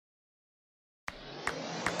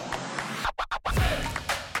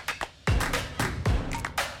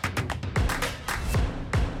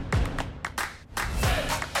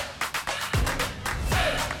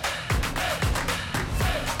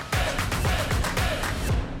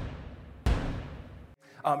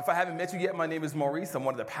If I haven't met you yet, my name is Maurice. I'm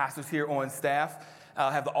one of the pastors here on staff.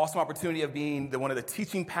 I have the awesome opportunity of being one of the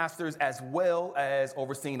teaching pastors as well as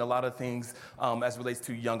overseeing a lot of things as relates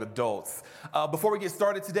to young adults. Before we get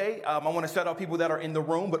started today, I want to shout out people that are in the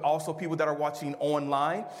room, but also people that are watching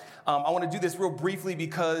online. I want to do this real briefly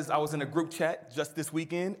because I was in a group chat just this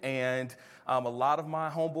weekend, and a lot of my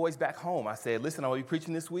homeboys back home, I said, listen, I'm going to be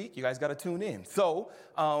preaching this week. You guys got to tune in. So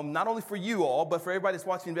not only for you all, but for everybody that's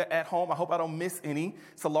watching at home, I hope I don't miss any.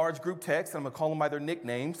 It's a large group text. I'm going to call them by their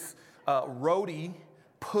nicknames. Rhodey,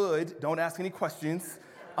 Pud, don't ask any questions.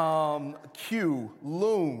 Q,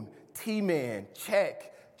 Loon, T-Man,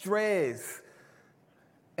 Check, Drez.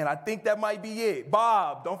 And I think that might be it.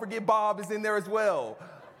 Bob, don't forget Bob is in there as well.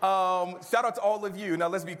 Shout out to all of you. Now,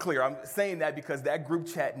 let's be clear. I'm saying that because that group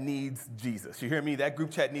chat needs Jesus. You hear me? That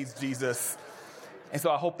group chat needs Jesus. And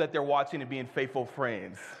so I hope that they're watching and being faithful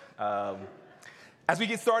friends. As we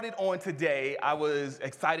get started on today, I was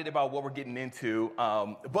excited about what we're getting into.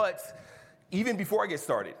 But even before I get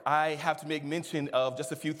started, I have to make mention of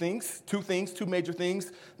just a few things, two major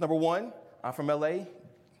things. Number one, I'm from LA,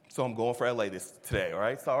 so I'm going for LA today, all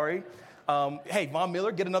right? Sorry. Hey, Von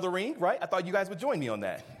Miller, get another ring, right? I thought you guys would join me on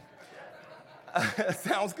that.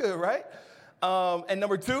 Sounds good, right? And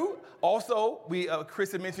number two, also,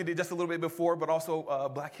 Chris had mentioned it just a little bit before, but also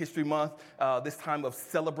Black History Month, this time of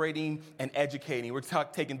celebrating and educating. We're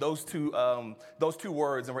taking those two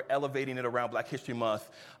words and we're elevating it around Black History Month.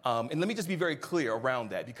 And let me just be very clear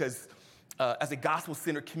around that, because as a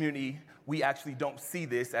gospel-centered community, we actually don't see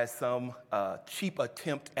this as some cheap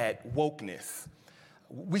attempt at wokeness.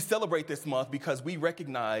 We celebrate this month because we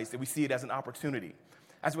recognize that we see it as an opportunity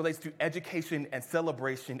as it relates to education and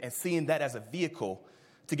celebration, and seeing that as a vehicle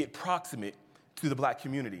to get proximate to the Black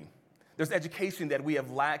community. There's education that we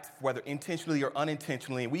have lacked, whether intentionally or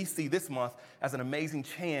unintentionally, and we see this month as an amazing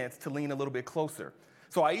chance to lean a little bit closer.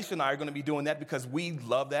 So Aisha and I are going to be doing that because we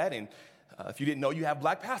love that, and if you didn't know, you have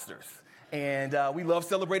Black pastors. And we love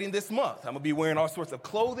celebrating this month. I'm going to be wearing all sorts of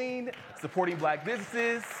clothing, supporting Black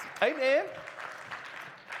businesses. Amen.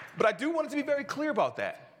 But I do want to be very clear about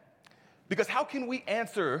that. Because how can we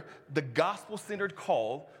answer the gospel-centered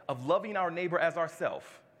call of loving our neighbor as ourselves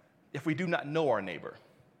if we do not know our neighbor?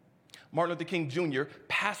 Martin Luther King Jr.,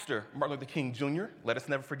 Pastor Martin Luther King Jr., let us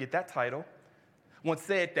never forget that title, once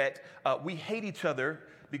said that we hate each other,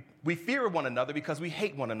 we fear one another because we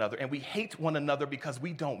hate one another, and we hate one another because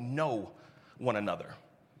we don't know one another.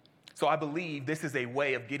 So I believe this is a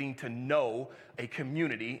way of getting to know a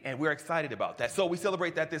community, and we're excited about that. So we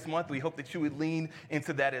celebrate that this month. We hope that you would lean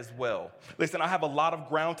into that as well. Listen, I have a lot of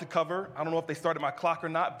ground to cover. I don't know if they started my clock or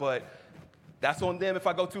not, but that's on them if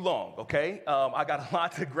I go too long, okay? I got a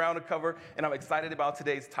lot of ground to cover, and I'm excited about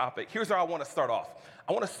today's topic. Here's how I want to start off.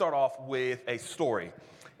 I want to start off with a story,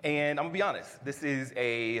 and I'm going to be honest. This is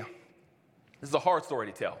a hard story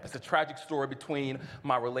to tell. It's a tragic story between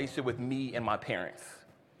my relationship with me and my parents.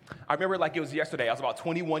 I remember it like it was yesterday. I was about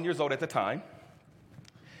 21 years old at the time,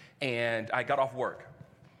 and I got off work.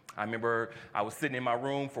 I remember I was sitting in my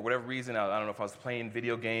room for whatever reason. I don't know if I was playing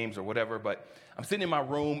video games or whatever, but I'm sitting in my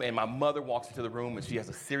room, and my mother walks into the room, and she has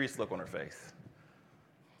a serious look on her face.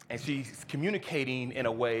 And she's communicating in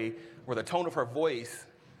a way where the tone of her voice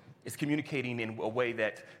is communicating in a way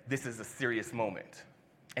that this is a serious moment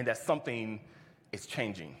and that something is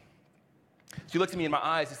changing. She looks at me in my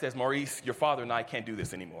eyes and says, Maurice, your father and I can't do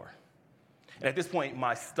this anymore. And at this point,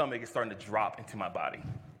 my stomach is starting to drop into my body.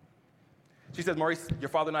 She says, Maurice, your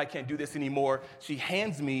father and I can't do this anymore. She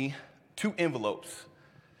hands me 2 envelopes.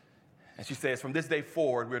 And she says, from this day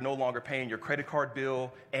forward, we're no longer paying your credit card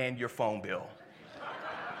bill and your phone bill.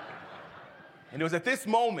 And it was at this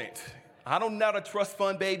moment, I don't know how to trust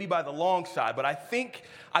fund baby by the long shot, but I think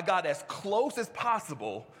I got as close as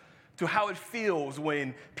possible to how it feels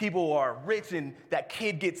when people are rich and that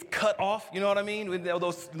kid gets cut off, you know what I mean? With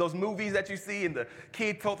those movies that you see and the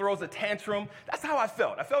kid throws a tantrum. That's how I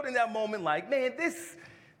felt. I felt in that moment like, man, this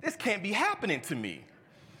can't be happening to me.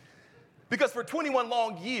 Because for 21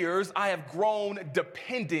 long years, I have grown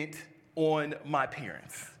dependent on my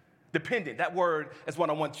parents. Dependent, that word is what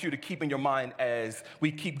I want you to keep in your mind as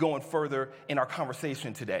we keep going further in our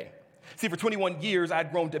conversation today. See, for 21 years, I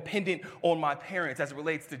had grown dependent on my parents as it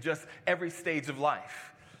relates to just every stage of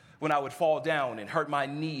life. When I would fall down and hurt my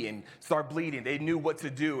knee and start bleeding, they knew what to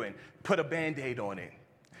do and put a Band-Aid on it.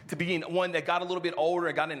 To being one that got a little bit older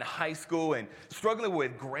and got into high school and struggling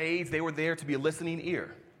with grades, they were there to be a listening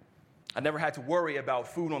ear. I never had to worry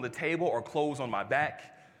about food on the table or clothes on my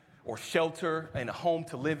back or shelter and a home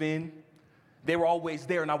to live in. They were always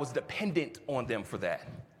there, and I was dependent on them for that.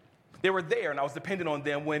 They were there, and I was dependent on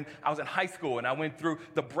them when I was in high school, and I went through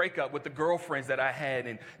the breakup with the girlfriends that I had,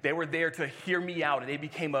 and they were there to hear me out, and they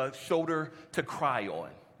became a shoulder to cry on,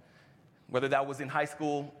 whether that was in high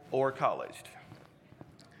school or college.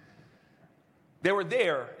 They were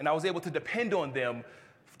there, and I was able to depend on them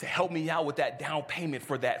to help me out with that down payment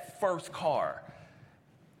for that first car,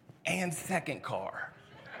 and second car,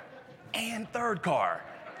 and third car.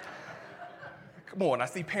 Come on, I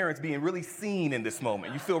see parents being really seen in this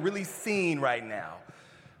moment. You feel really seen right now.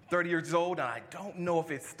 30 years old, and I don't know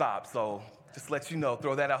if it stopped, so just let you know,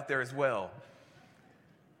 throw that out there as well.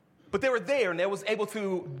 But they were there, and I was able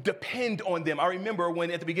to depend on them. I remember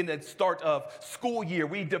when at the beginning, at the start of school year,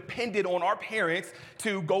 we depended on our parents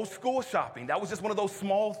to go school shopping. That was just one of those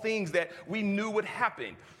small things that we knew would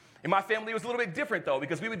happen. In my family, it was a little bit different, though,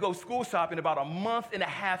 because we would go school shopping about a month and a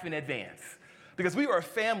half in advance. Because we were a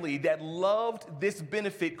family that loved this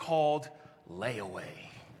benefit called layaway.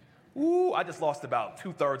 Ooh, I just lost about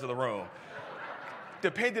 2/3 of the room.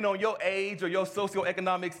 Depending on your age or your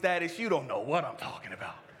socioeconomic status, you don't know what I'm talking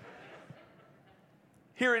about.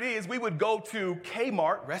 Here it is, we would go to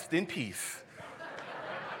Kmart, rest in peace,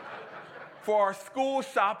 for our school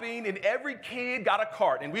shopping, and every kid got a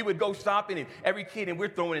cart, and we would go shopping, and every kid, and we're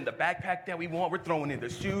throwing in the backpack that we want, we're throwing in the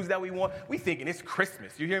shoes that we want, we thinking it's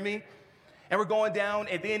Christmas, you hear me? And we're going down,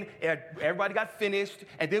 and then everybody got finished,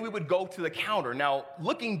 and then we would go to the counter. Now,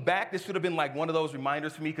 looking back, this should have been like one of those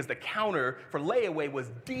reminders for me, because the counter for layaway was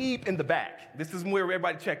deep in the back. This is where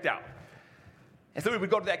everybody checked out. And so we would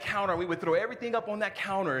go to that counter, and we would throw everything up on that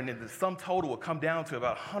counter, and then the sum total would come down to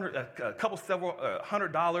about several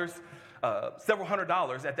hundred dollars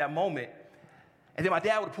at that moment. And then my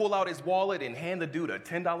dad would pull out his wallet and hand the dude a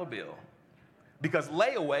 $10 bill. Because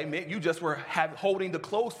layaway meant you just were holding the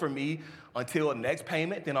clothes for me until the next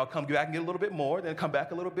payment, then I'll come back and get a little bit more, then come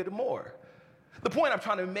back a little bit more. The point I'm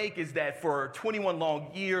trying to make is that for 21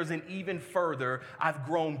 long years and even further, I've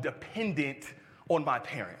grown dependent on my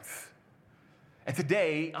parents. And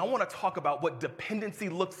today, I want to talk about what dependency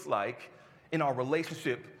looks like in our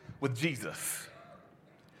relationship with Jesus.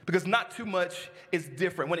 Because not too much is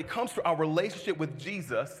different. When it comes to our relationship with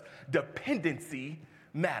Jesus, dependency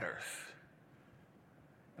matters.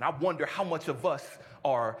 And I wonder how much of us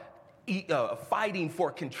are fighting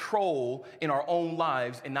for control in our own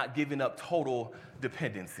lives and not giving up total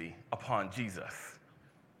dependency upon Jesus.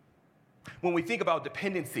 When we think about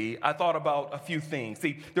dependency, I thought about a few things.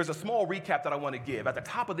 See, there's a small recap that I want to give. At the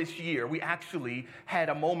top of this year, we actually had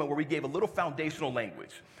a moment where we gave a little foundational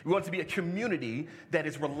language. We want to be a community that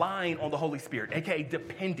is relying on the Holy Spirit, aka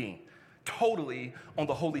depending totally on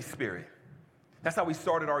the Holy Spirit. That's how we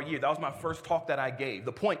started our year. That was my first talk that I gave.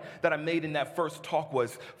 The point that I made in that first talk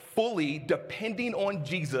was fully depending on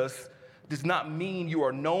Jesus does not mean you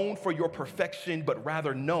are known for your perfection, but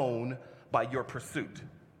rather known by your pursuit.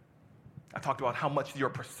 I talked about how much your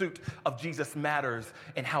pursuit of Jesus matters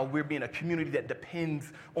and how we're being a community that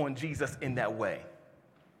depends on Jesus in that way.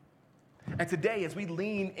 And today, as we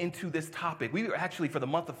lean into this topic, we are actually, for the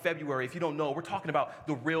month of February, if you don't know, we're talking about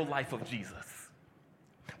the real life of Jesus,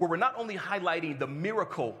 where we're not only highlighting the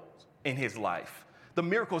miracle in his life, the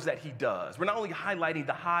miracles that he does. We're not only highlighting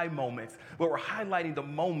the high moments, but we're highlighting the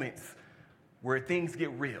moments where things get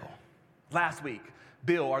real. Last week,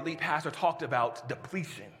 Bill, our lead pastor, talked about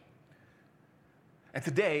depletion. And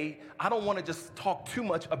today, I don't want to just talk too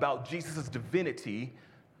much about Jesus' divinity.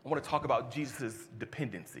 I want to talk about Jesus'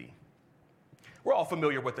 dependency. We're all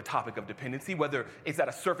familiar with the topic of dependency, whether it's at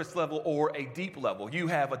a surface level or a deep level. You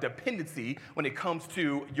have a dependency when it comes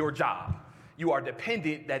to your job. You are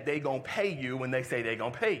dependent that they gonna pay you when they say they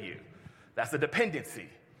gonna pay you. That's a dependency.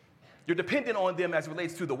 You're dependent on them as it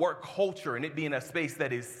relates to the work culture and it being a space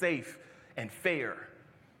that is safe and fair.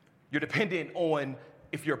 You're dependent on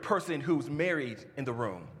if you're a person who's married in the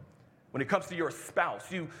room. When it comes to your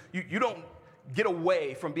spouse, you don't get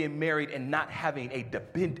away from being married and not having a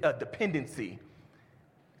dependency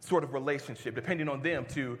sort of relationship, depending on them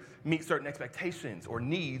to meet certain expectations or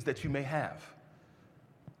needs that you may have.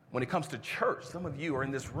 When it comes to church, some of you are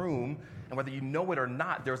in this room, and whether you know it or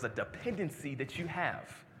not, there's a dependency that you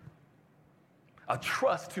have. A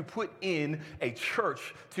trust to put in a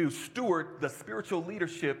church to steward the spiritual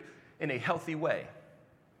leadership in a healthy way.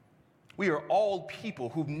 We are all people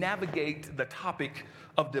who navigate the topic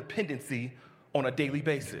of dependency on a daily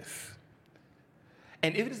basis.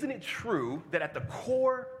 And isn't it true that at the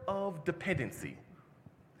core of dependency,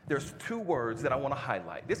 there's two words that I want to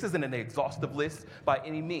highlight. This isn't an exhaustive list by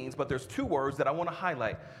any means, but there's two words that I want to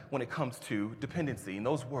highlight when it comes to dependency. And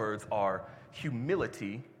those words are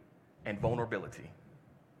humility and vulnerability.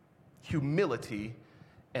 Humility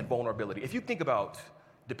and vulnerability. If you think about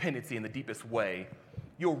dependency in the deepest way,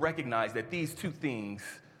 you'll recognize that these two things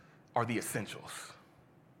are the essentials.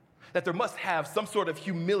 That there must have some sort of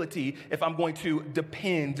humility if I'm going to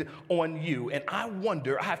depend on you. And I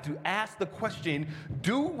have to ask the question,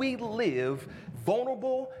 do we live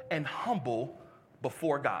vulnerable and humble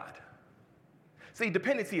before God? See,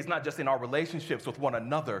 dependency is not just in our relationships with one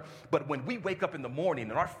another, but when we wake up in the morning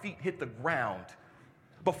and our feet hit the ground,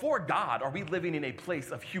 before God, are we living in a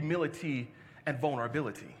place of humility and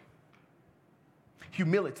vulnerability?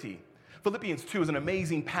 Humility. Philippians 2 is an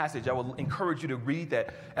amazing passage. I will encourage you to read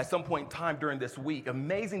that at some point in time during this week.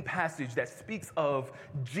 Amazing passage that speaks of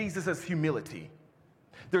Jesus' humility.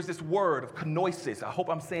 There's this word of kenosis. I hope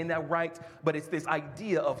I'm saying that right, but it's this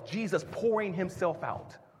idea of Jesus pouring himself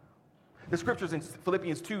out. The scriptures in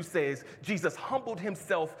Philippians 2 says Jesus humbled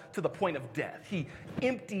himself to the point of death. He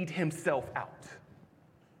emptied himself out.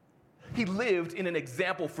 He lived in an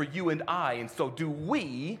example for you and I, and so do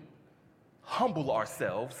we humble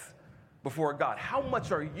ourselves before God? How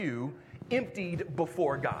much are you emptied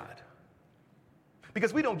before God?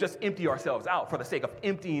 Because we don't just empty ourselves out for the sake of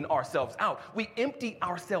emptying ourselves out. We empty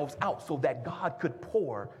ourselves out so that God could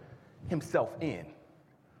pour himself in.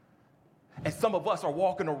 And some of us are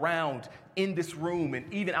walking around in this room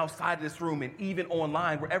and even outside of this room and even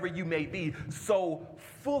online, wherever you may be, so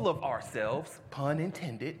full of ourselves, pun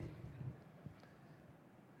intended,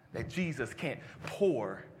 that Jesus can't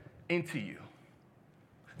pour into you.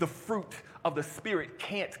 The fruit of the Spirit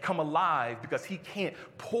can't come alive because he can't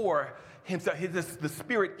pour himself. The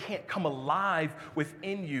Spirit can't come alive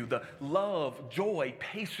within you. The love, joy,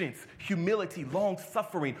 patience, humility,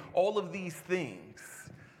 long-suffering, all of these things.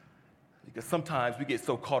 Because sometimes we get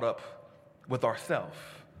so caught up with ourselves.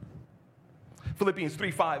 Philippians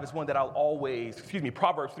 3:5 is one that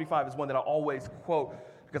Proverbs 3:5 is one that I'll always quote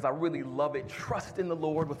because I really love it. Trust in the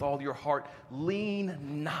Lord with all your heart.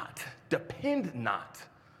 Lean not, depend not,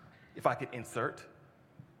 if I could insert,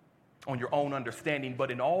 on your own understanding,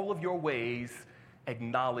 but in all of your ways,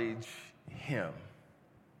 acknowledge him.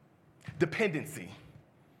 Dependency.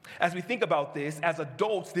 As we think about this, as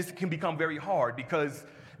adults, this can become very hard because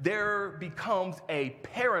there becomes a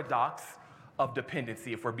paradox of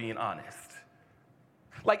dependency, if we're being honest.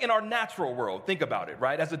 Like in our natural world, think about it,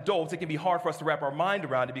 right? As adults, it can be hard for us to wrap our mind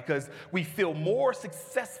around it because we feel more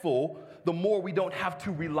successful the more we don't have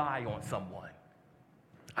to rely on someone.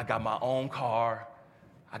 I got my own car.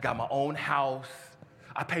 I got my own house.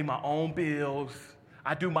 I pay my own bills.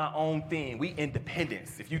 I do my own thing. We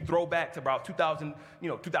independence. If you throw back to about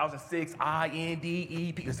 2006,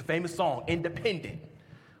 INDEP, it's a famous song, Independent.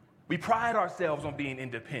 We pride ourselves on being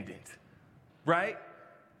independent, right?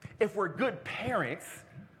 If we're good parents,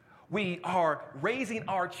 we are raising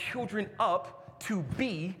our children up to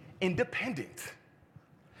be independent.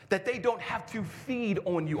 That they don't have to feed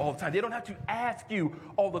on you all the time. They don't have to ask you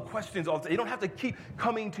all the questions all the time. They don't have to keep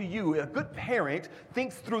coming to you. A good parent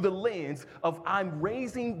thinks through the lens of I'm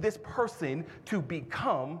raising this person to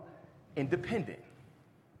become independent.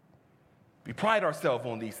 We pride ourselves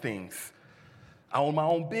on these things. I own my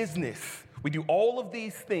own business. We do all of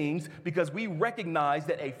these things because we recognize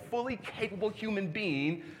that a fully capable human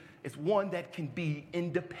being is one that can be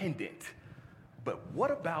independent. But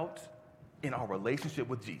what about in our relationship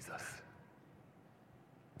with Jesus?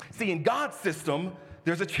 See, in God's system,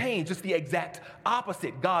 there's a change. It's the exact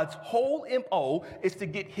opposite. God's whole MO is to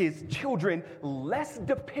get his children less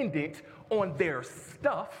dependent on their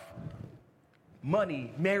stuff,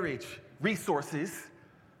 money, marriage, resources,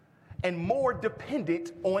 and more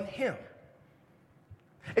dependent on him.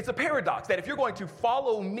 It's a paradox that if you're going to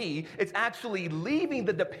follow me, it's actually leaving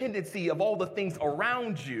the dependency of all the things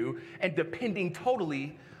around you and depending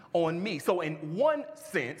totally on me. So in one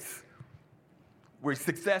sense, we're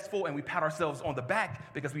successful and we pat ourselves on the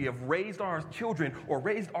back because we have raised our children or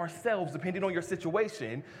raised ourselves, depending on your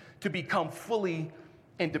situation, to become fully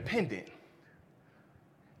independent.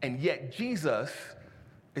 And yet Jesus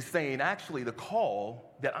is saying, actually, the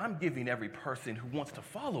call that I'm giving every person who wants to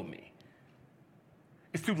follow me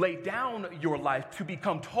is to lay down your life to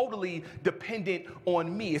become totally dependent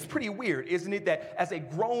on me. It's pretty weird, isn't it, that as a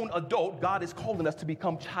grown adult, God is calling us to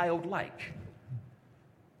become childlike.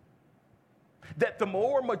 That the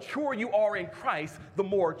more mature you are in Christ, the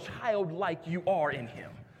more childlike you are in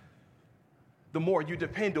him. The more you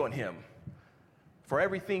depend on him for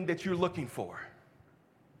everything that you're looking for.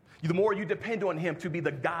 The more you depend on him to be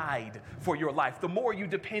the guide for your life, the more you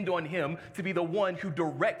depend on him to be the one who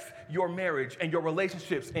directs your marriage and your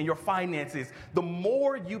relationships and your finances, the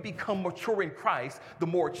more you become mature in Christ, the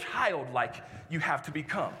more childlike you have to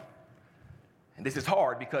become. And this is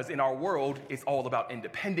hard because in our world, it's all about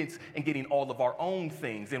independence and getting all of our own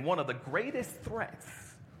things. And one of the greatest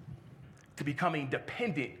threats to becoming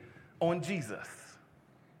dependent on Jesus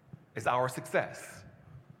is our success.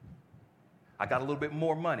 I got a little bit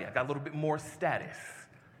more money. I got a little bit more status.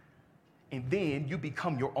 And then you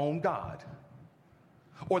become your own God.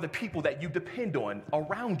 Or the people that you depend on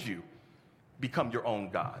around you become your own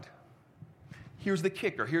God. Here's the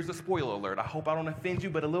kicker. Here's the spoiler alert. I hope I don't offend you,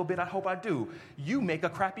 but a little bit I hope I do. You make a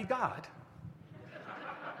crappy God.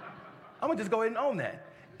 I'm going to just go ahead and own that.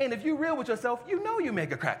 And if you're real with yourself, you know you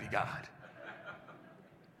make a crappy God.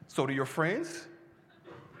 So do your friends.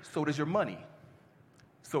 So does your money.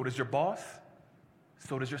 So does your boss.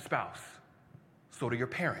 So does your spouse. So do your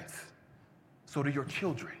parents. So do your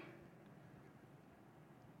children.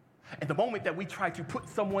 And the moment that we try to put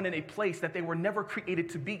someone in a place that they were never created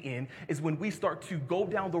to be in is when we start to go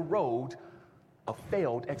down the road of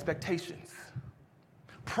failed expectations,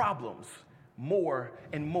 problems, more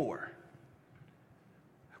and more.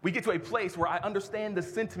 We get to a place where I understand the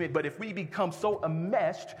sentiment, but if we become so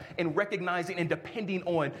enmeshed in recognizing and depending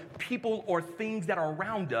on people or things that are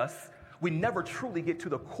around us, we never truly get to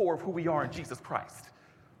the core of who we are in Jesus Christ.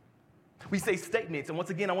 We say statements, and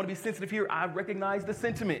once again, I want to be sensitive here. I recognize the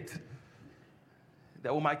sentiment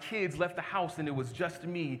that when my kids left the house and it was just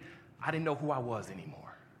me, I didn't know who I was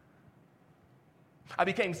anymore. I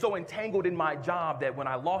became so entangled in my job that when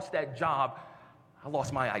I lost that job, I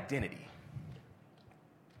lost my identity.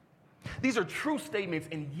 These are true statements,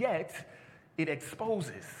 and yet it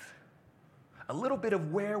exposes a little bit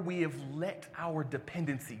of where we have let our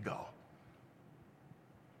dependency go.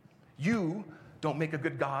 You don't make a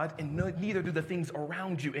good God, and neither do the things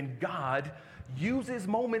around you. And God uses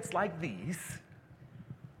moments like these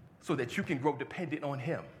so that you can grow dependent on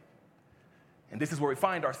him. And this is where we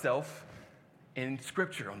find ourselves in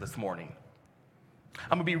Scripture on this morning.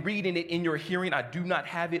 I'm going to be reading it in your hearing. I do not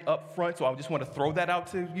have it up front, so I just want to throw that out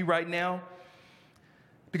to you right now.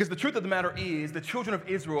 Because the truth of the matter is, the children of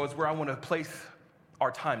Israel is where I want to place our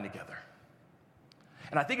time together.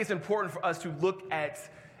 And I think it's important for us to look at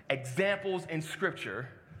examples in Scripture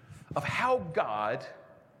of how God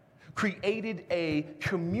created a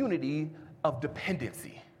community of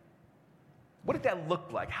dependency. What did that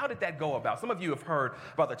look like? How did that go about? Some of you have heard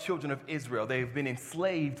about the children of Israel. They've been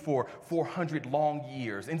enslaved for 400 long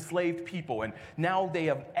years, enslaved people, and now they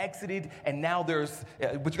have exited, and now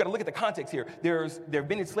but you got to look at the context here. They've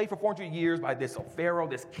been enslaved for 400 years by this Pharaoh,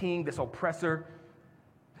 this king, this oppressor.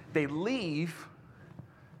 They leave.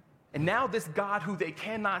 And now this God who they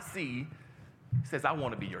cannot see says, I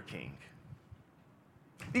want to be your king.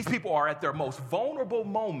 These people are at their most vulnerable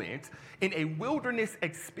moment in a wilderness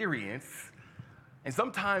experience. And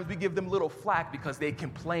sometimes we give them little flack because they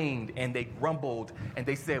complained and they grumbled and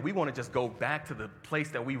they said, we want to just go back to the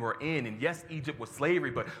place that we were in. And yes, Egypt was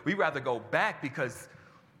slavery, but we'd rather go back because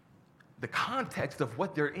the context of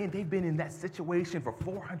what they're in, they've been in that situation for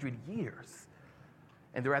 400 years.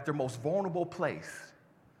 And they're at their most vulnerable place.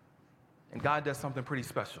 And God does something pretty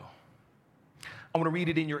special. I want to read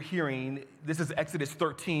it in your hearing. This is Exodus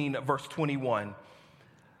 13, verse 21.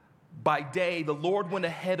 By day, the Lord went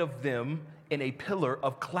ahead of them in a pillar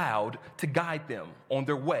of cloud to guide them on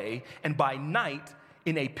their way, and by night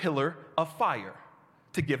in a pillar of fire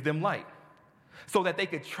to give them light, so that they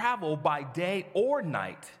could travel by day or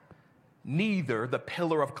night. Neither the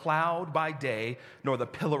pillar of cloud by day nor the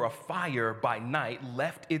pillar of fire by night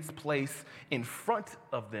left its place in front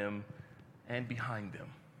of them and behind them.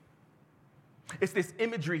 It's this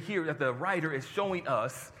imagery here that the writer is showing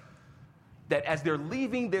us that as they're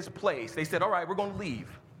leaving this place, they said, all right, we're going to leave.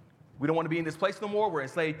 We don't want to be in this place no more. We're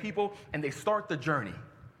enslaved people. And they start the journey.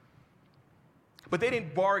 But they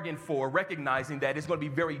didn't bargain for recognizing that it's going to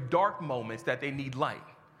be very dark moments that they need light.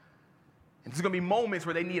 And there's going to be moments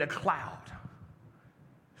where they need a cloud.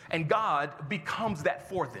 And God becomes that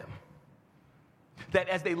for them. That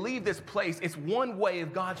as they leave this place, it's one way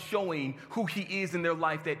of God showing who he is in their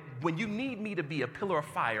life, that when you need me to be a pillar of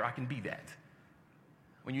fire, I can be that.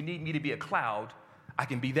 When you need me to be a cloud, I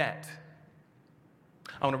can be that.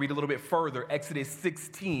 I want to read a little bit further, Exodus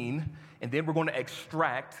 16, and then we're going to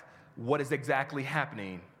extract what is exactly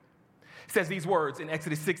happening. It says these words in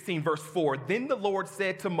Exodus 16, verse 4, Then the Lord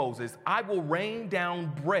said to Moses, I will rain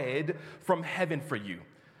down bread from heaven for you.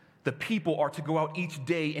 The people are to go out each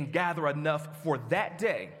day and gather enough for that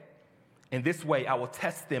day. In this way, I will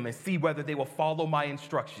test them and see whether they will follow my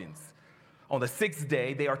instructions. On the sixth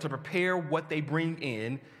day, they are to prepare what they bring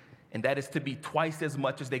in, and that is to be twice as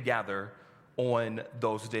much as they gather on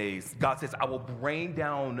those days. God says, I will rain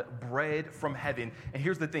down bread from heaven. And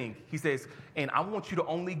here's the thing. He says, and I want you to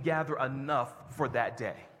only gather enough for that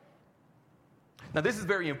day. Now, this is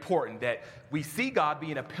very important that we see God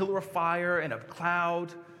being a pillar of fire and a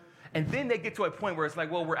cloud. And then they get to a point where it's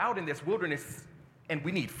like, well, we're out in this wilderness and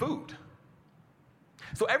we need food.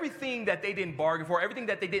 So everything that they didn't bargain for, everything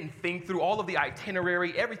that they didn't think through, all of the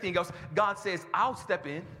itinerary, everything else, God says, I'll step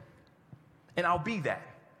in and I'll be that.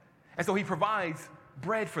 And so he provides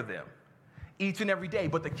bread for them each and every day.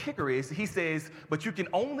 But the kicker is, he says, but you can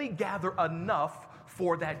only gather enough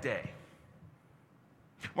for that day.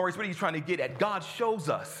 Maurice, what are you trying to get at? God shows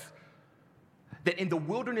us that in the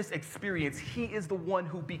wilderness experience, he is the one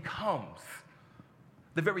who becomes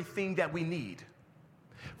the very thing that we need.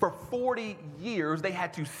 For 40 years, they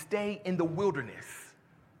had to stay in the wilderness.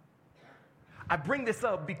 I bring this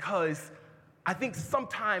up because I think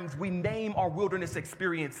sometimes we name our wilderness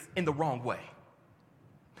experience in the wrong way.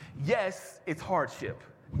 Yes, it's hardship.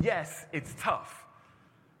 Yes, it's tough.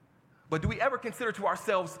 But do we ever consider to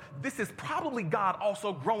ourselves, this is probably God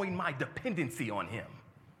also growing my dependency on him?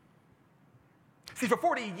 See, for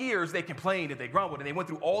 40 years, they complained and they grumbled and they went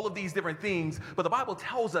through all of these different things, but the Bible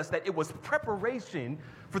tells us that it was preparation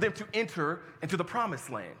for them to enter into the promised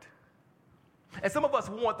land. And some of us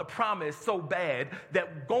want the promise so bad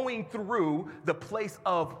that going through the place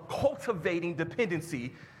of cultivating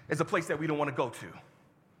dependency is a place that we don't want to go to.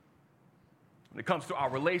 When it comes to our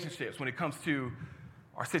relationships, when it comes to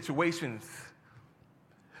our situations,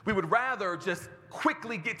 we would rather just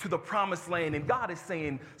quickly get to the promised land. And God is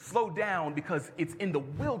saying, slow down, because it's in the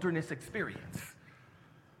wilderness experience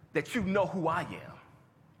that you know who I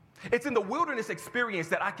am. It's in the wilderness experience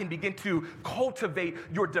that I can begin to cultivate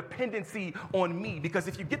your dependency on me. Because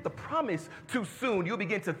if you get the promise too soon, you'll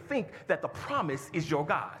begin to think that the promise is your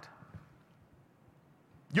God.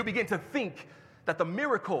 You'll begin to think that the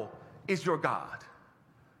miracle is your God,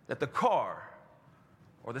 that the car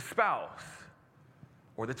or the spouse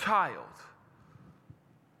or the child.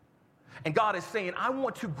 And God is saying, I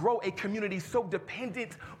want to grow a community so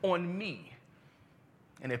dependent on me.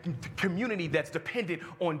 And a community that's dependent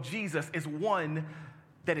on Jesus is one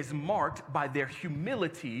that is marked by their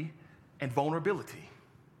humility and vulnerability.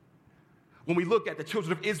 When we look at the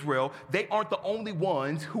children of Israel, they aren't the only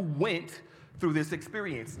ones who went through this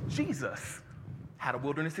experience. Jesus had a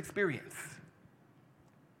wilderness experience.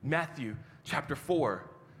 Matthew chapter 4,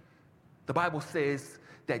 the Bible says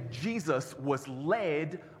that Jesus was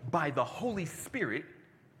led by the Holy Spirit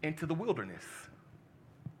into the wilderness.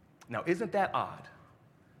 Now, isn't that odd?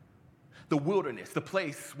 The wilderness, the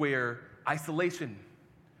place where isolation,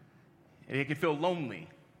 and it can feel lonely,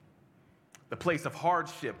 the place of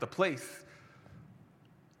hardship, the place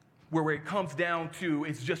where it comes down to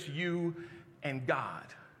it's just you and God.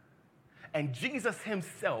 And Jesus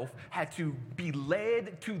himself had to be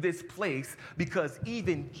led to this place because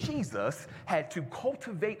even Jesus had to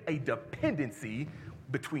cultivate a dependency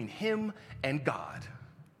between him and God.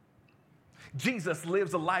 Jesus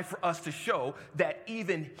lives a life for us to show that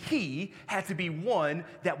even he had to be one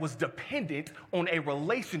that was dependent on a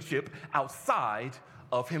relationship outside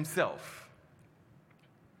of himself.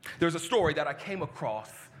 There's a story that I came across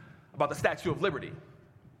about the Statue of Liberty.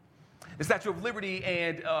 The Statue of Liberty,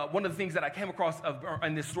 and one of the things that I came across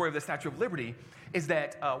in this story of the Statue of Liberty is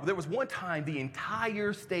that there was one time the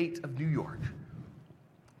entire state of New York,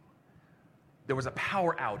 there was a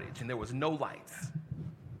power outage and there was no lights.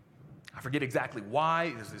 I forget exactly why.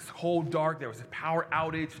 It was this whole dark. There was a power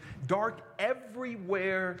outage, dark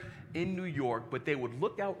everywhere in New York, but they would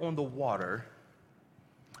look out on the water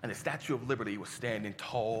and the Statue of Liberty was standing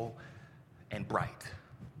tall and bright.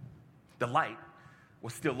 The light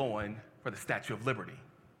was still on for the Statue of Liberty.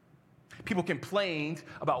 People complained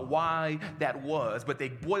about why that was, but they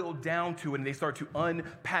boiled down to it and they started to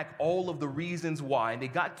unpack all of the reasons why. And they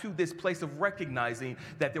got to this place of recognizing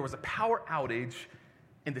that there was a power outage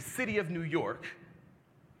in the city of New York,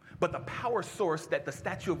 but the power source that the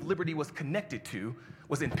Statue of Liberty was connected to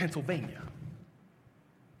was in Pennsylvania.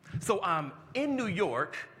 So I'm in New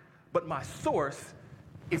York, but my source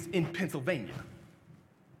is in Pennsylvania.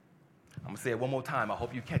 I'm gonna say it one more time, I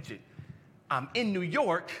hope you catch it. I'm in New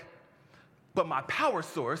York, but my power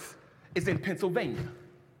source is in Pennsylvania.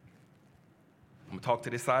 I'm gonna talk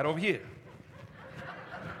to this side over here.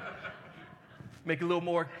 Make it a little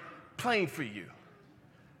more plain for you.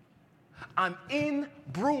 I'm in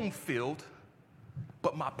Broomfield,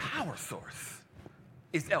 but my power source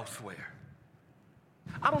is elsewhere.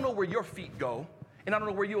 I don't know where your feet go, and I don't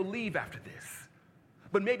know where you'll leave after this.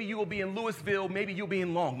 But maybe you will be in Louisville, maybe you'll be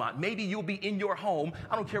in Longmont, maybe you'll be in your home.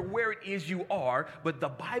 I don't care where it is you are, but the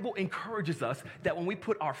Bible encourages us that when we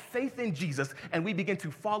put our faith in Jesus and we begin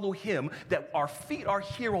to follow him, that our feet are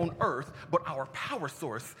here on earth, but our power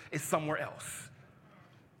source is somewhere else.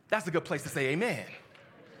 That's a good place to say amen.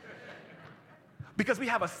 Because we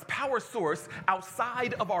have a power source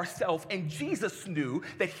outside of ourselves, and Jesus knew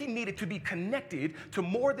that he needed to be connected to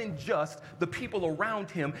more than just the people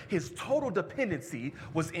around him. His total dependency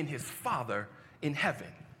was in his Father in heaven.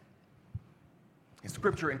 And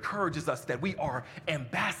Scripture encourages us that we are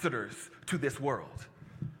ambassadors to this world.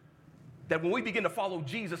 That when we begin to follow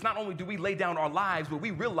Jesus, not only do we lay down our lives, but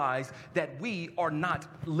we realize that we are not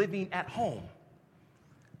living at home,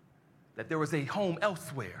 that there is a home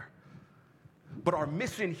elsewhere. But our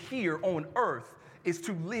mission here on earth is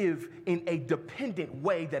to live in a dependent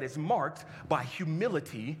way that is marked by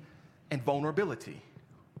humility and vulnerability.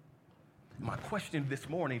 My question this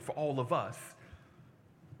morning for all of us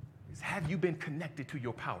is, have you been connected to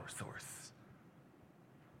your power source?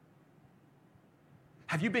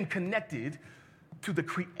 Have you been connected to the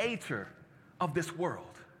creator of this world?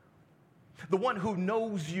 The one who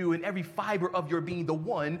knows you in every fiber of your being, the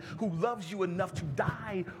one who loves you enough to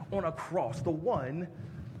die on a cross, the one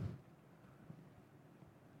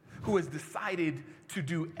who has decided to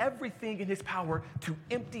do everything in his power to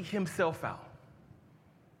empty himself out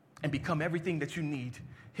and become everything that you need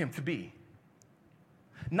him to be.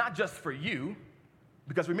 Not just for you,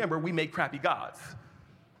 because remember, we make crappy gods.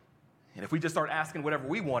 And if we just start asking whatever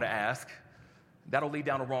we want to ask, that'll lead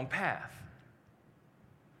down a wrong path.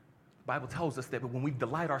 The Bible tells us that when we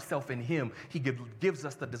delight ourselves in him, he gives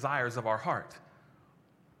us the desires of our heart.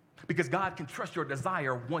 Because God can trust your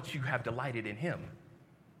desire once you have delighted in him.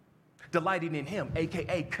 Delighting in him,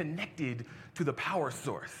 AKA connected to the power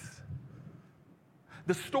source.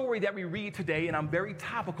 The story that we read today, and I'm very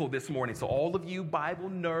topical this morning, so all of you Bible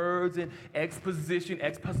nerds and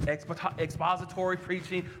expository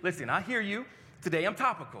preaching, listen, I hear you. Today I'm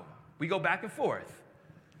topical. We go back and forth.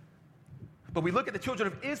 But we look at the children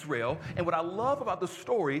of Israel, and what I love about the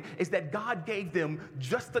story is that God gave them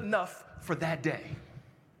just enough for that day.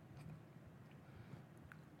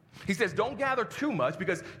 He says, don't gather too much,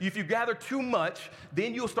 because if you gather too much,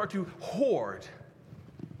 then you'll start to hoard.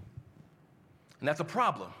 And that's a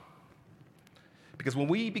problem. Because when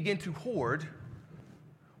we begin to hoard,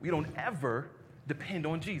 we don't ever depend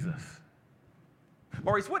on Jesus.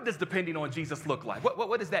 Maurice, what does depending on Jesus look like?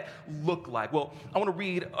 What does that look like? Well, I want to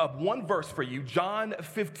read one verse for you, John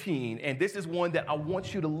 15, and this is one that I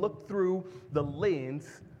want you to look through the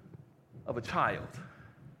lens of a child.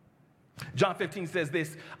 John 15 says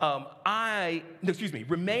this,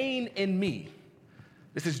 remain in me.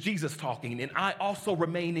 This is Jesus talking, and I also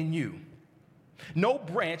remain in you. No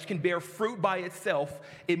branch can bear fruit by itself.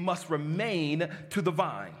 It must remain to the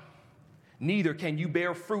vine. Neither can you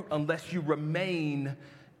bear fruit unless you remain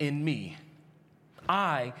in me.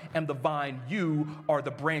 I am the vine, you are the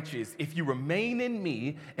branches. If you remain in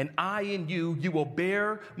me and I in you, you will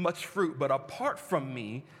bear much fruit. But apart from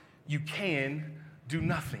me, you can do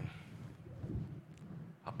nothing.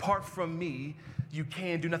 Apart from me, you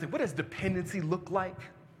can do nothing. What does dependency look like?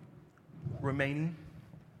 Remaining.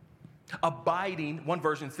 Abiding, one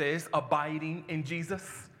version says, abiding in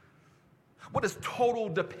Jesus. What does total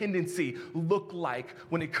dependency look like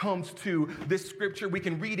when it comes to this scripture? We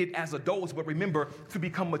can read it as adults, but remember, to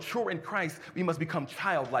become mature in Christ, we must become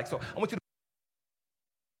childlike. So I want you to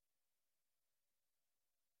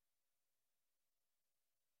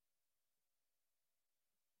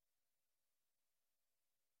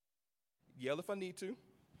yell if I need to.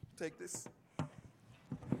 Take this.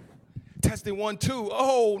 Testing 1, 2.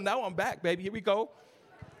 Oh, now I'm back, baby. Here we go.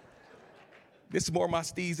 This is more of my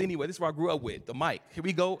steez anyway. This is what I grew up with, the mic. Here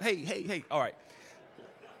we go. Hey. All right.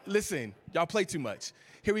 Listen, y'all play too much.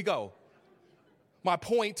 Here we go. My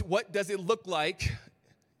point, what does it look like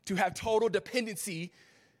to have total dependency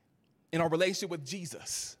in our relationship with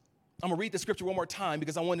Jesus? I'm going to read the scripture one more time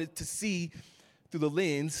because I wanted to see through the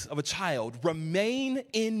lens of a child. Remain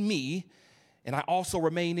in me, and I also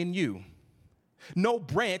remain in you. No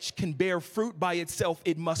branch can bear fruit by itself.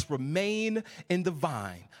 It must remain in the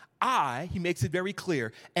vine. I, he makes it very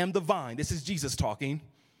clear, am the vine. This is Jesus talking.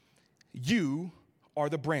 You are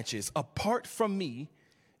the branches. Apart from me,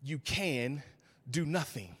 you can do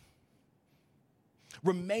nothing.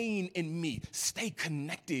 Remain in me. Stay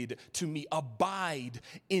connected to me. Abide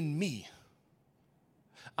in me.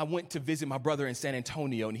 I went to visit my brother in San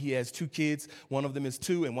Antonio, and he has 2 kids. One of them is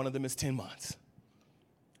 2, and one of them is 10 months.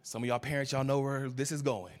 Some of y'all parents, y'all know where this is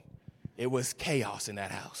going. It was chaos in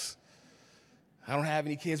that house. I don't have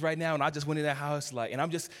any kids right now, and I just went in that house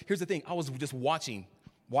here's the thing, I was just watching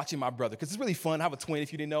my brother, because it's really fun. I have a twin,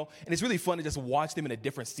 if you didn't know, and it's really fun to just watch them in a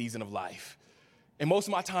different season of life. And most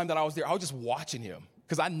of my time that I was there, I was just watching him,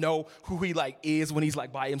 because I know who he is when he's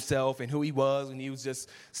by himself, and who he was when he was just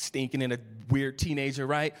stinking and a weird teenager,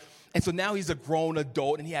 right? And so now he's a grown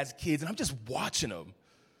adult and he has kids, and I'm just watching him.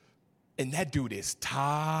 And that dude is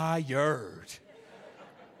tired.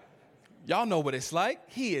 Y'all know what it's like.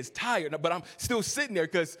 He is tired, but I'm still sitting there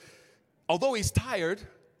because although he's tired,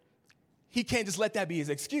 he can't just let that be his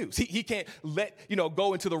excuse. He can't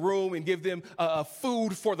go into the room and give them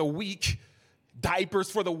food for the week,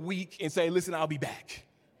 diapers for the week, and say, listen, I'll be back.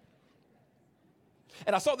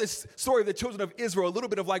 And I saw this story of the children of Israel, a little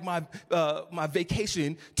bit of my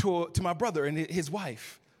vacation to my brother and his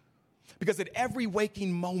wife. Because at every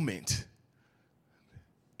waking moment,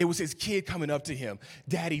 it was his kid coming up to him,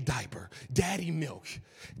 daddy diaper, daddy milk,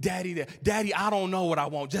 daddy, I don't know what I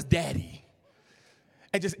want, just daddy.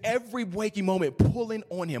 And just every waking moment pulling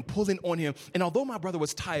on him. And although my brother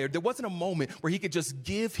was tired, there wasn't a moment where he could just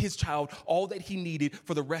give his child all that he needed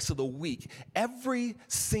for the rest of the week. Every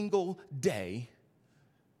single day,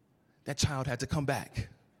 that child had to come back.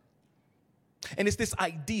 And it's this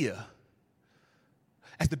idea,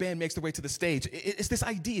 as the band makes their way to the stage, it's this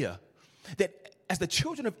idea that as the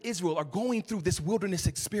children of Israel are going through this wilderness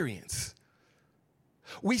experience,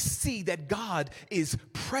 we see that God is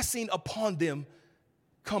pressing upon them,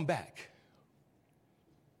 come back.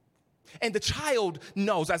 And the child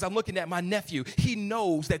knows, as I'm looking at my nephew, he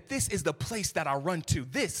knows that this is the place that I run to.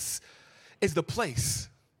 This is the place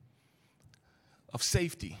of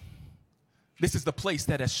safety. This is the place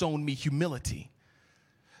that has shown me humility.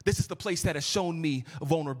 This is the place that has shown me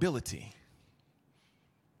vulnerability.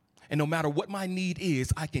 And no matter what my need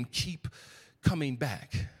is, I can keep coming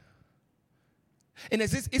back. And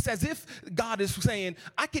it's as if God is saying,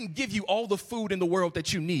 I can give you all the food in the world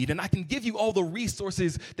that you need, and I can give you all the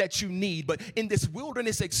resources that you need, but in this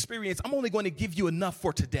wilderness experience, I'm only going to give you enough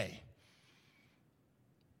for today.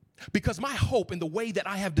 Because my hope in the way that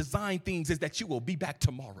I have designed things is that you will be back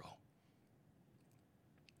tomorrow.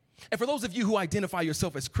 And for those of you who identify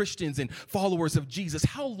yourself as Christians and followers of Jesus,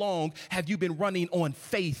 how long have you been running on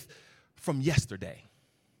faith from yesterday?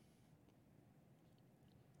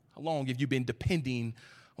 How long have you been depending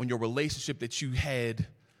on your relationship that you had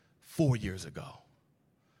 4 years ago?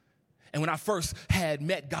 And when I first had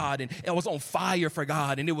met God and I was on fire for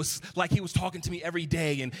God, and it was like he was talking to me every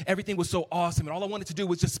day and everything was so awesome, and all I wanted to do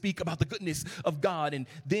was just speak about the goodness of God, and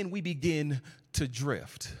then we begin to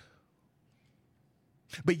drift.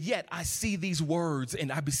 But yet I see these words,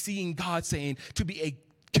 and I've been seeing God saying, to be a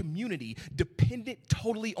community dependent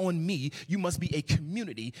totally on me, you must be a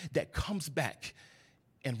community that comes back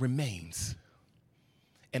and remains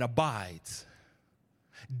and abides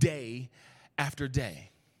day after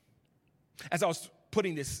day. As I was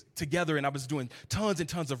putting this together and I was doing tons and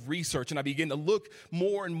tons of research, and I began to look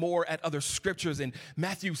more and more at other scriptures, in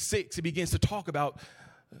Matthew 6, it begins to talk about,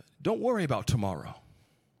 don't worry about tomorrow.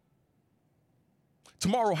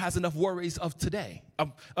 Tomorrow has enough worries of today,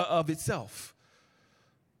 of itself.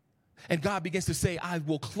 And God begins to say, I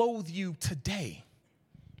will clothe you today.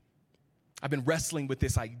 I've been wrestling with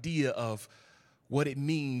this idea of what it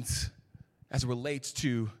means as it relates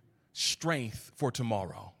to strength for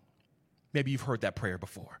tomorrow. Maybe you've heard that prayer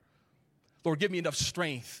before. Lord, give me enough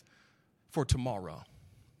strength for tomorrow.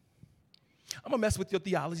 I'm going to mess with your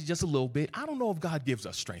theology just a little bit. I don't know if God gives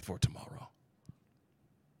us strength for tomorrow.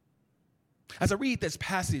 As I read this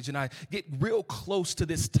passage and I get real close to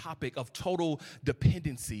this topic of total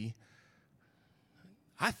dependency,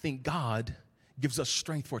 I think God gives us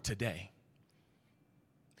strength for today,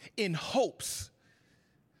 in hopes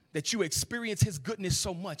that you experience his goodness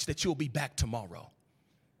so much that you'll be back tomorrow.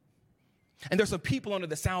 And there's some people under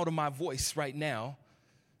the sound of my voice right now.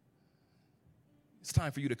 It's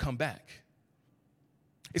time for you to come back.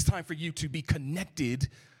 It's time for you to be connected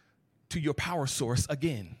to your power source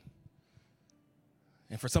again.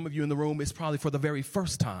 And for some of you in the room, it's probably for the very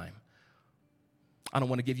first time. I don't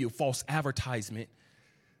want to give you a false advertisement.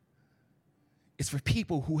 It's for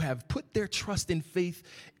people who have put their trust and faith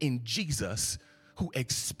in Jesus, who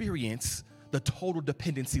experience the total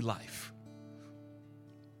dependency life.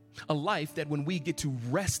 A life that when we get to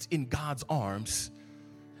rest in God's arms,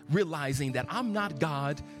 realizing that I'm not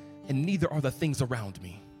God and neither are the things around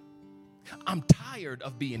me. I'm tired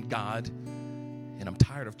of being God, and I'm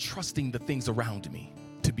tired of trusting the things around me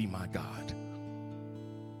to be my God.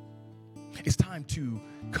 It's time to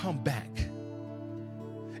come back.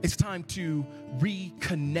 It's time to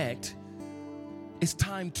reconnect. It's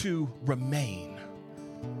time to remain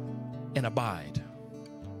and abide.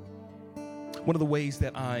 One of the ways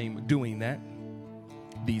that I'm doing that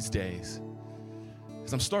these days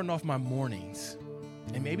is I'm starting off my mornings.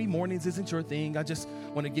 And maybe mornings isn't your thing. I just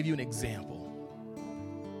want to give you an example.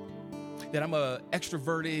 That I'm a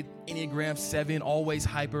extroverted, Enneagram 7, always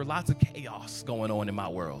hyper, lots of chaos going on in my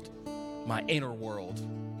world, my inner world.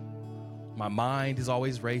 My mind is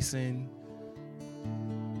always racing.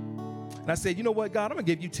 And I said, you know what, God, I'm going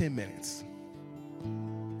to give you 10 minutes.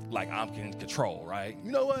 Like I'm in control, right?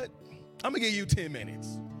 You know what? I'm going to give you 10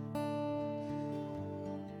 minutes.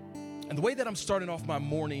 And the way that I'm starting off my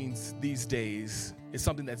mornings these days is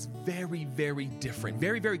something that's very, very different,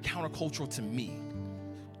 very, very countercultural to me.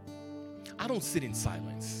 I don't sit in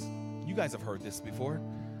silence. You guys have heard this before.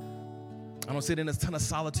 I don't sit in a ton of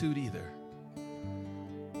solitude either.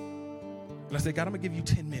 And I said, God, I'm going to give you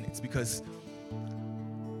 10 minutes because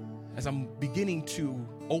as I'm beginning to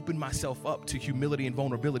open myself up to humility and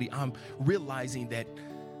vulnerability, I'm realizing that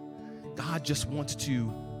God just wants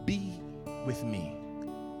to be with me.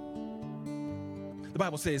 The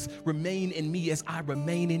Bible says, remain in me as I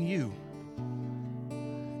remain in you.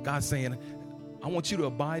 God's saying, I want you to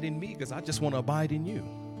abide in me because I just want to abide in you.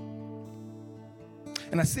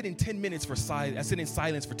 And I sit in 10 minutes for silence. I sit in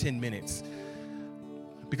silence for 10 minutes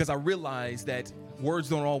because I realize that words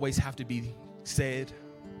don't always have to be said.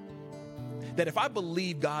 That if I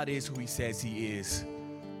believe God is who he says he is,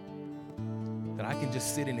 that I can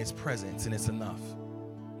just sit in his presence and it's enough.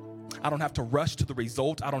 I don't have to rush to the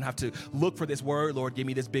result. I don't have to look for this word. Lord, give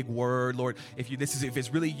me this big word. Lord, if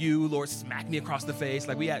it's really you, Lord, smack me across the face.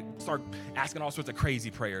 Like start asking all sorts of crazy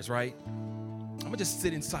prayers, right? I'm going to just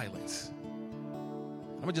sit in silence.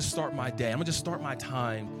 I'm going to just start my day. I'm going to just start my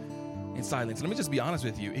time in silence. And let me just be honest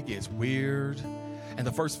with you. It gets weird. And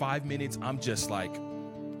the first 5 minutes, I'm just like,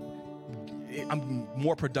 I'm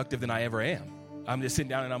more productive than I ever am. I'm just sitting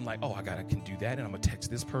down and I'm like, oh, I can do that. And I'm going to text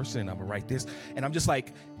this person and I'm going to write this. And I'm just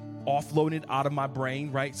like offloading it out of my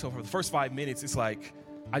brain, right? So for the first 5 minutes, it's like,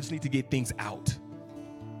 I just need to get things out.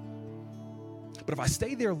 But if I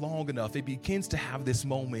stay there long enough, it begins to have this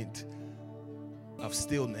moment of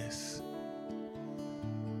stillness.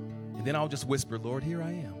 And then I'll just whisper, Lord, here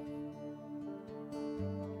I am.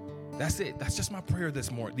 That's it. That's just my prayer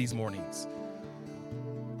these mornings.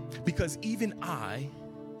 Because even I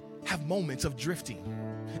have moments of drifting.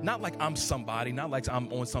 Not like I'm somebody, not like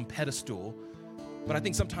I'm on some pedestal, but I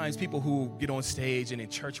think sometimes people who get on stage and in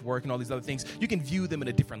church work and all these other things, you can view them in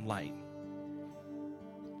a different light.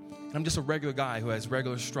 And I'm just a regular guy who has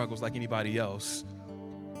regular struggles like anybody else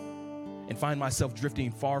and find myself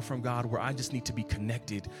drifting far from God where I just need to be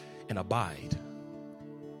connected and abide.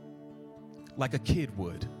 Like a kid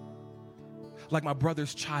would. Like my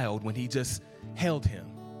brother's child when he just held him.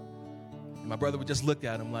 And my brother would just look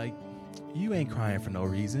at him like, you ain't crying for no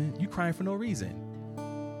reason. You crying for no reason.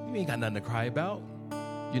 You ain't got nothing to cry about.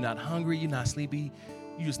 You're not hungry. You're not sleepy.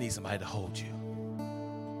 You just need somebody to hold you.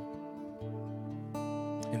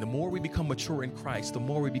 And the more we become mature in Christ, the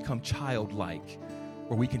more we become childlike,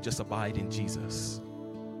 where we can just abide in Jesus.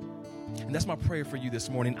 And that's my prayer for you this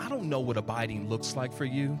morning. I don't know what abiding looks like for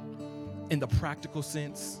you in the practical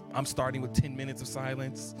sense. I'm starting with 10 minutes of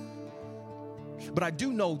silence. But I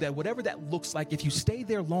do know that whatever that looks like, if you stay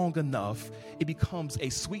there long enough, it becomes a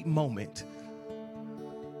sweet moment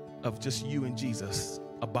of just you and Jesus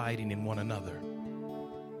abiding in one another.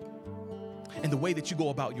 And the way that you go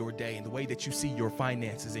about your day and the way that you see your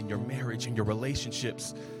finances and your marriage and your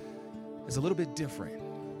relationships is a little bit different.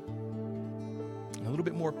 And a little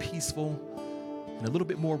bit more peaceful and a little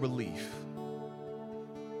bit more relief.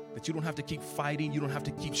 That you don't have to keep fighting, you don't have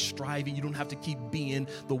to keep striving, you don't have to keep being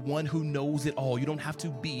the one who knows it all. You don't have to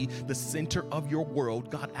be the center of your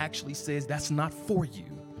world. God actually says that's not for you.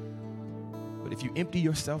 But if you empty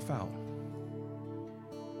yourself out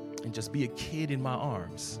and just be a kid in my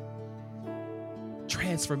arms,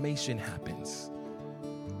 transformation happens.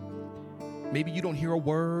 Maybe you don't hear a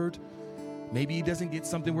word. Maybe it doesn't get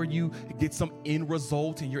something where you get some end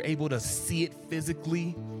result and you're able to see it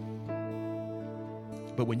physically.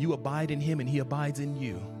 But when you abide in him and he abides in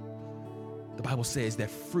you, the Bible says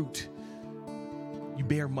that fruit, you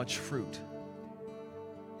bear much fruit.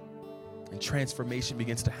 And transformation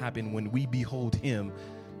begins to happen when we behold him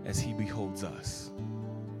as he beholds us.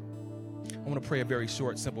 I want to pray a very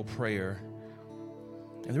short, simple prayer.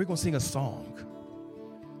 And then we're going to sing a song.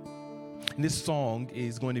 And this song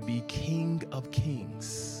is going to be King of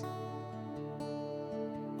Kings.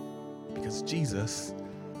 Because Jesus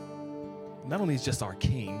not only is just our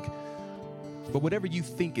king, but whatever you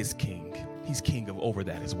think is king, he's king over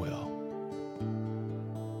that as well.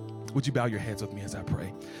 Would you bow your heads with me as I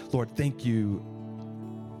pray? Lord, thank you.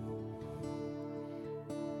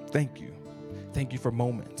 Thank you Thank you for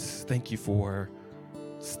moments. Thank you for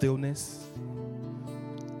stillness.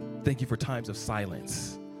 Thank you for times of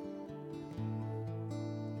silence.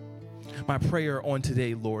 My prayer on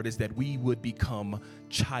today, Lord, is that we would become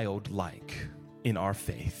childlike in our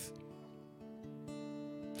faith,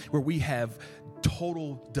 where we have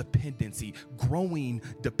total dependency, growing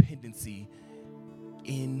dependency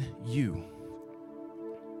in you.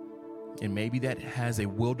 And maybe that has a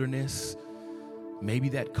wilderness. Maybe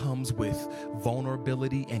that comes with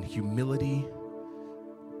vulnerability and humility.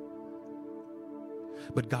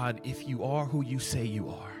 But God, if you are who you say you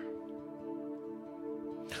are,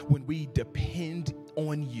 when we depend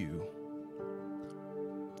on you,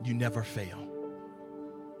 you never fail.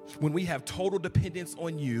 When we have total dependence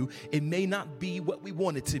on you, it may not be what we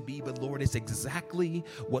want it to be, but Lord, it's exactly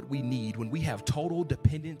what we need. When we have total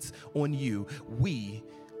dependence on you, we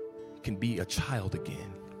can be a child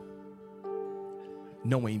again,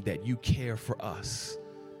 knowing that you care for us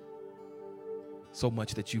so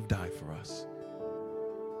much that you've died for us.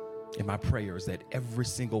 And my prayer is that every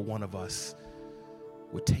single one of us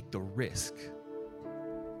would take the risk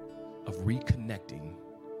of reconnecting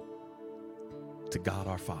to God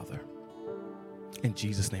our Father. In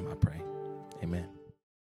Jesus' name I pray. Amen.